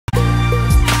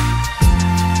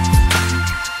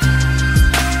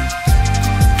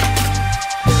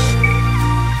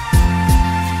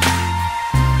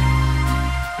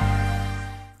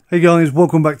Hey guys,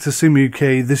 welcome back to Sim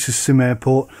UK. This is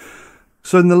SimAirport.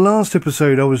 So in the last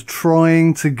episode I was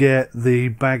trying to get the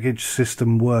baggage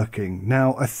system working.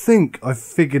 Now I think I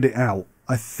figured it out.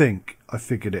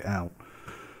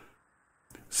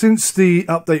 Since the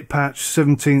update patch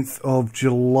 17th of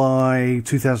July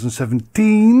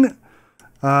 2017,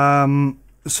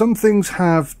 some things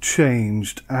have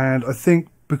changed, and I think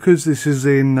because this is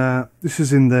in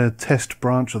the test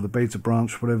branch or the beta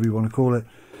branch, whatever you want to call it,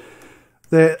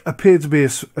 there appear to be a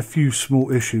few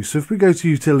small issues. So if we go to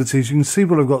utilities, you can see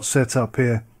what I've got set up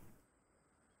here.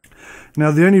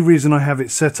 Now the only reason I have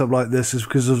it set up like this is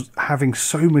because of having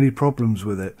so many problems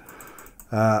with it.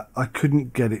 I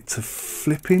couldn't get it to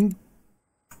flipping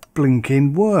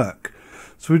blinking work.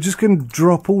 So we're just going to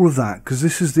drop all of that, because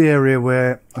this is the area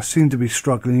where I seem to be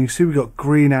struggling. You see we've got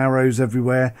green arrows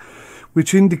everywhere,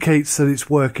 which indicates that it's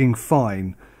working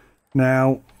fine.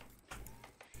 Now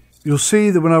you'll see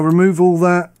that when I remove all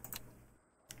that,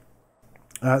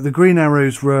 the green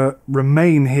arrows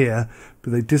remain here,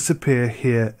 but they disappear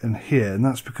here and here, and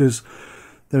that's because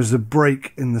there's a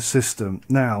break in the system.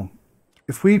 Now,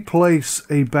 if we place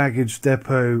a baggage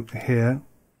depot here,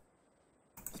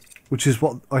 which is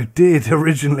what I did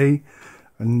originally,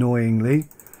 annoyingly,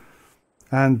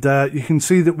 and you can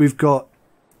see that we've got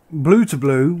blue to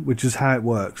blue, which is how it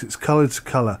works. It's colour to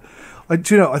colour. I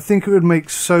think it would make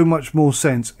so much more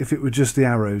sense if it were just the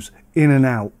arrows, in and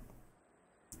out.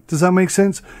 Does that make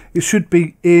sense? It should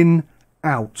be in,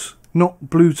 out, not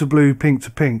blue to blue, pink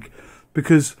to pink.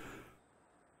 Because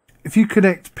if you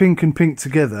connect pink and pink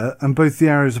together and both the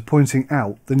arrows are pointing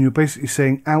out, then you're basically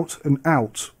saying out and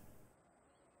out.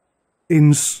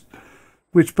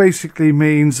 Which basically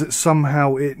means that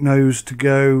somehow it knows to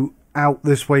go out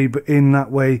this way but in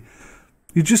that way.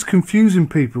 You're just confusing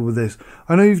people with this.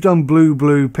 I know you've done blue,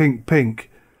 blue, pink,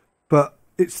 pink, but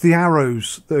it's the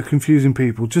arrows that are confusing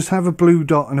people. Just have a blue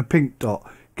dot and a pink dot.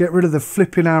 Get rid of the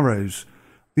flipping arrows.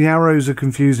 The arrows are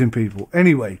confusing people.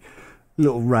 Anyway,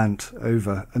 little rant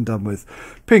over and done with.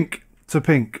 Pink to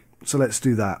pink. So let's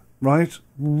do that, right?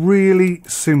 Really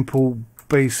simple,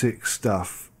 basic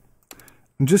stuff.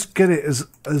 And just get it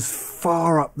as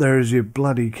far up there as you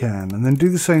bloody can. And then do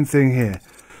the same thing here.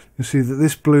 You see that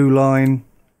this blue line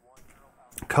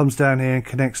comes down here and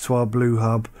connects to our blue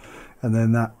hub, and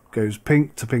then that goes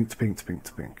pink to pink to pink to pink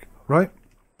to pink, right?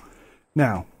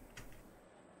 Now,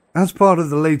 as part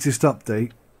of the latest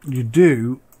update, you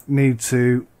do need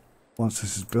to, once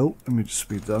this is built, let me just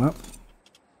speed that up.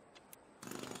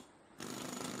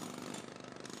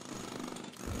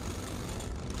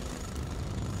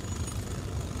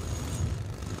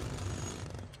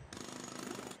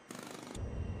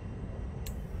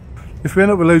 If we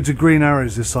end up with loads of green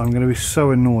arrows this time, I'm going to be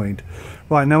so annoyed.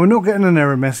 Right, now we're not getting an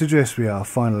error message. Yes, we are,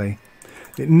 finally.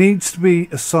 It needs to be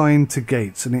assigned to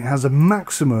gates, and it has a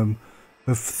maximum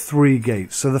of 3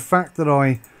 gates. So the fact that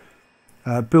I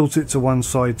built it to one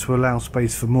side to allow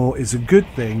space for more is a good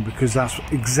thing, because that's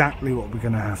exactly what we're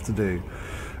going to have to do.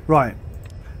 Right,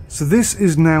 so this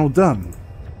is now done.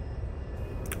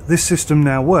 This system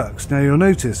now works. Now you'll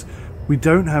notice we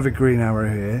don't have a green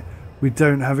arrow here. We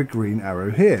don't have a green arrow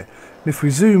here. If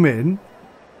we zoom in,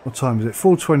 what time is it?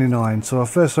 4:29. So our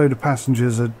first load of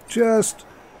passengers are just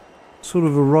sort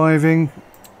of arriving.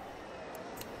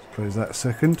 Let's close that a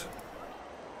second.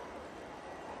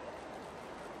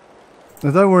 Now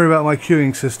don't worry about my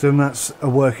queuing system. That's a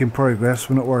work in progress.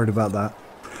 We're not worried about that.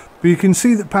 But you can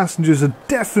see that passengers are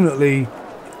definitely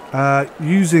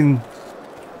using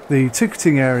the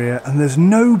ticketing area, and there's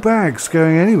no bags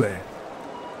going anywhere.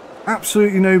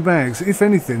 Absolutely no bags. If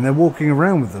anything, they're walking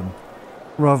around with them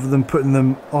rather than putting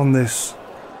them on this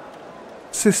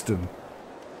system,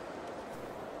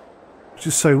 which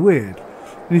is so weird.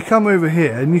 And you come over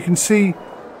here and you can see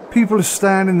people are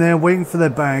standing there waiting for their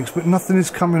bags, but nothing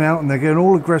is coming out, and they're getting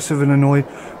all aggressive and annoyed.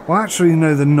 Well, actually,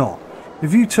 no, they're not.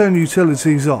 If you turn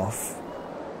utilities off,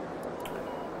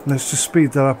 let's just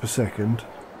speed that up a second.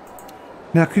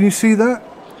 Now, can you see that?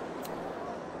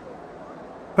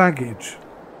 Baggage.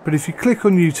 But if you click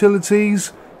on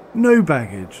utilities, no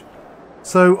baggage.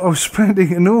 So I was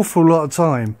spending an awful lot of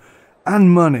time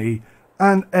and money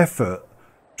and effort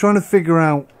trying to figure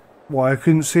out why I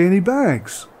couldn't see any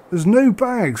bags. There's no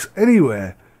bags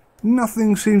anywhere.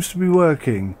 Nothing seems to be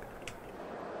working.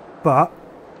 But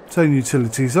turn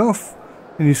utilities off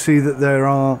and you see that there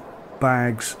are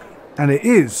bags, and it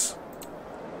is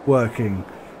working.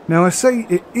 Now I say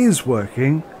it is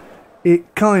working,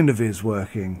 it kind of is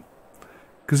working.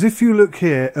 Because if you look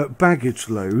here at baggage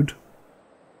load,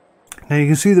 now you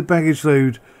can see the baggage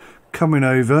load coming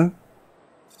over.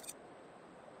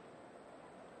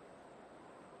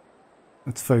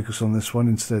 Let's focus on this one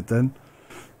instead then.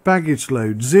 Baggage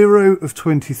load, 0 of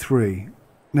 23.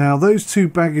 Now those two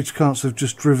baggage carts have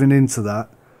just driven into that,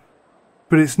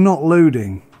 but it's not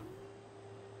loading.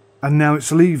 And now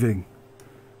it's leaving.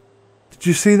 Did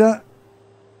you see that?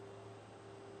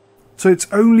 So it's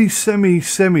only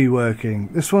semi working.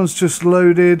 This one's just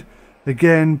loaded.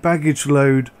 Again, baggage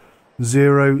load,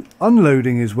 0.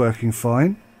 Unloading is working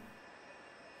fine.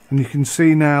 And you can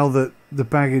see now that the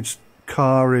baggage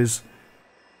car is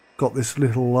got this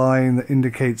little line that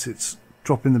indicates it's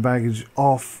dropping the baggage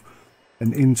off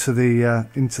and into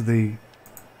the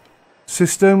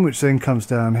system, which then comes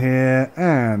down here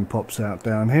and pops out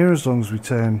down here. As long as we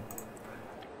turn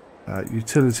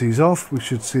utilities off, we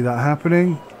should see that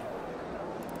happening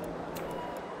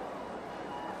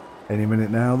any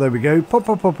minute now. There we go. Pop,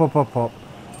 pop, pop, pop, pop, pop.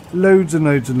 Loads and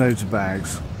loads and loads of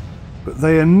bags, but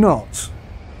they are not,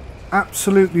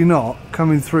 absolutely not,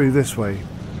 coming through this way.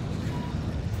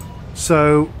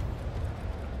 So,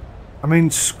 I mean,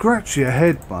 scratch your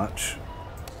head much.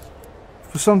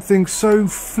 For something so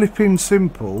flipping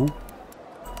simple,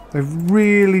 they've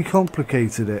really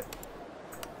complicated it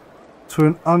to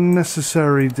an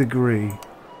unnecessary degree.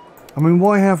 I mean,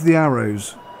 why have the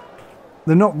arrows?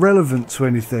 They're not relevant to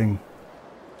anything.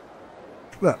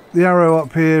 Look, the arrow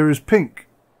up here is pink,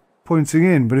 pointing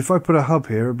in, but if I put a hub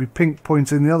here, it'd be pink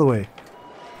pointing the other way.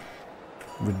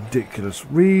 Ridiculous.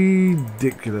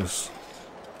 Ridiculous.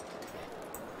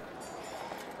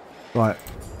 Right.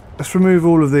 Let's remove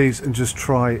all of these and just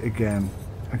try again.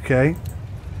 Okay.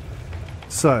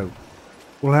 So,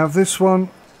 we'll have this one.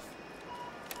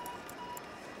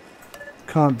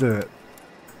 Can't do it.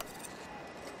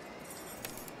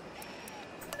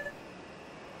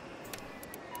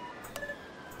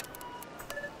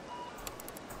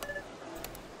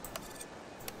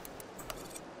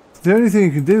 The only thing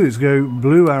you can do is go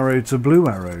blue arrow to blue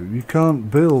arrow. You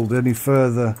can't build any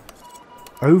further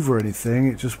over anything.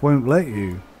 It just won't let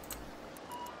you.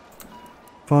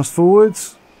 Fast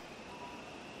forwards.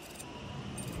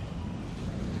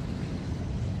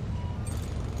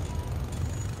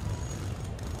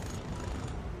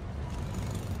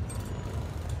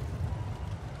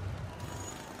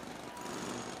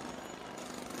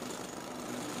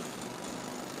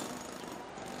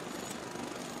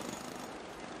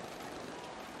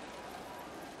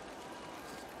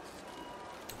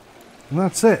 And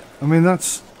that's it. I mean,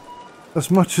 that's as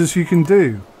much as you can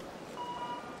do.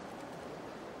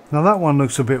 Now that one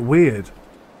looks a bit weird.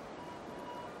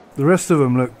 The rest of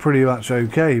them look pretty much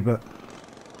okay, but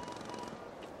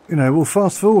you know, we'll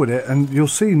fast forward it and you'll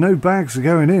see no bags are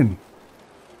going in.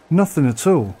 Nothing at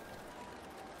all.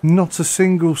 Not a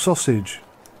single sausage.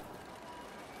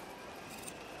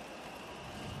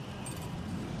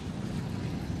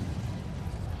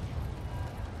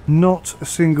 Not a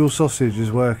single sausage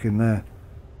is working there.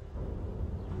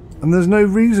 And there's no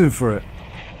reason for it.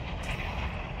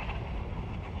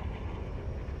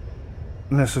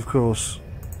 Unless, of course,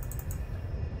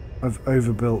 I've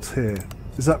overbuilt here.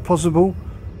 Is that possible?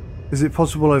 Is it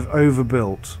possible I've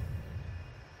overbuilt?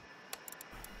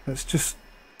 Let's just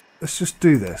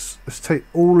do this. Let's take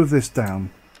all of this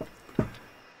down.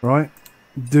 Right?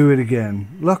 Do it again.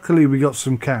 Luckily we got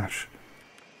some cash.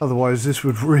 Otherwise this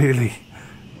would really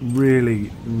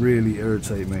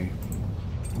irritate me.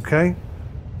 Okay?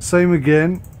 Same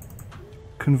again.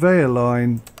 Conveyor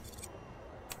line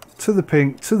to the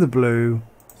pink, to the blue.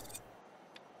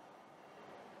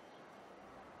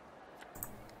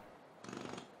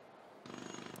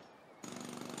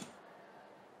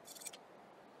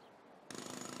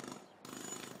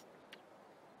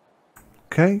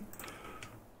 Okay.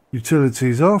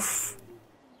 Utilities off.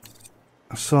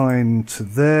 Assign to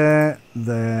there,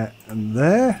 there, and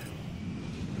there.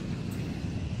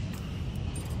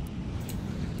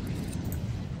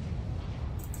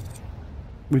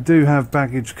 We do have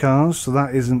baggage cars, so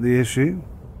that isn't the issue.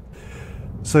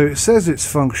 So it says it's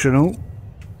functional.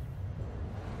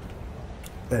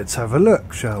 Let's have a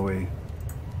look, shall we?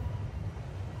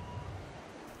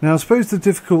 Now I suppose the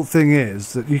difficult thing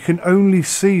is that you can only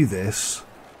see this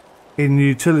in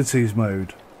utilities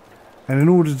mode. And in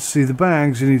order to see the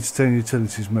bags, you need to turn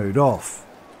utilities mode off.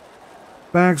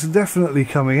 Bags are definitely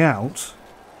coming out.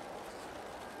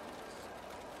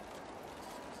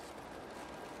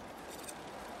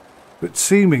 But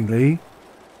seemingly,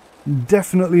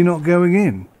 definitely not going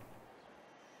in.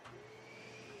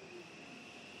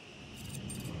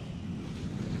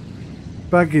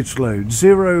 Baggage load,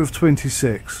 0 of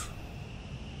 26.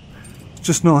 It's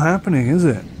just not happening, is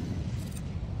it?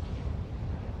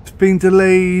 It's been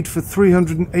delayed for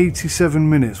 387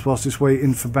 minutes whilst it's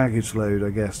waiting for baggage load, I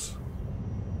guess.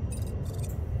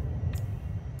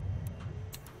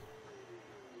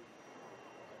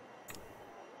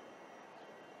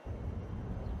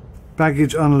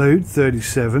 Baggage unload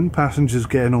 37, passengers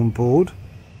getting on board.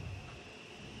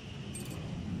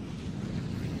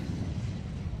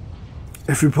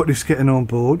 Everybody's getting on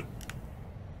board.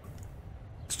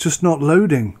 It's just not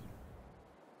loading.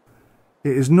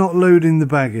 It is not loading the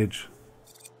baggage.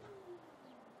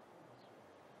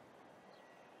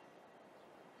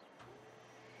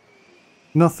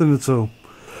 Nothing at all.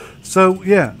 So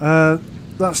yeah,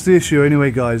 that's the issue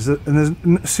anyway, guys, and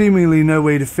there's seemingly no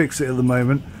way to fix it at the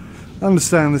moment. I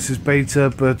understand this is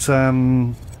beta, but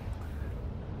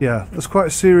yeah, that's quite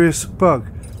a serious bug.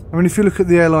 I mean, if you look at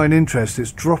the airline interest,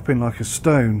 it's dropping like a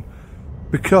stone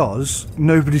because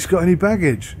nobody's got any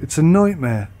baggage. It's a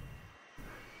nightmare.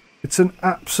 It's an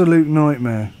absolute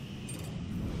nightmare.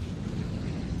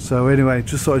 So anyway,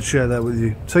 just thought I'd share that with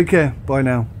you. Take care. Bye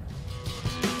now.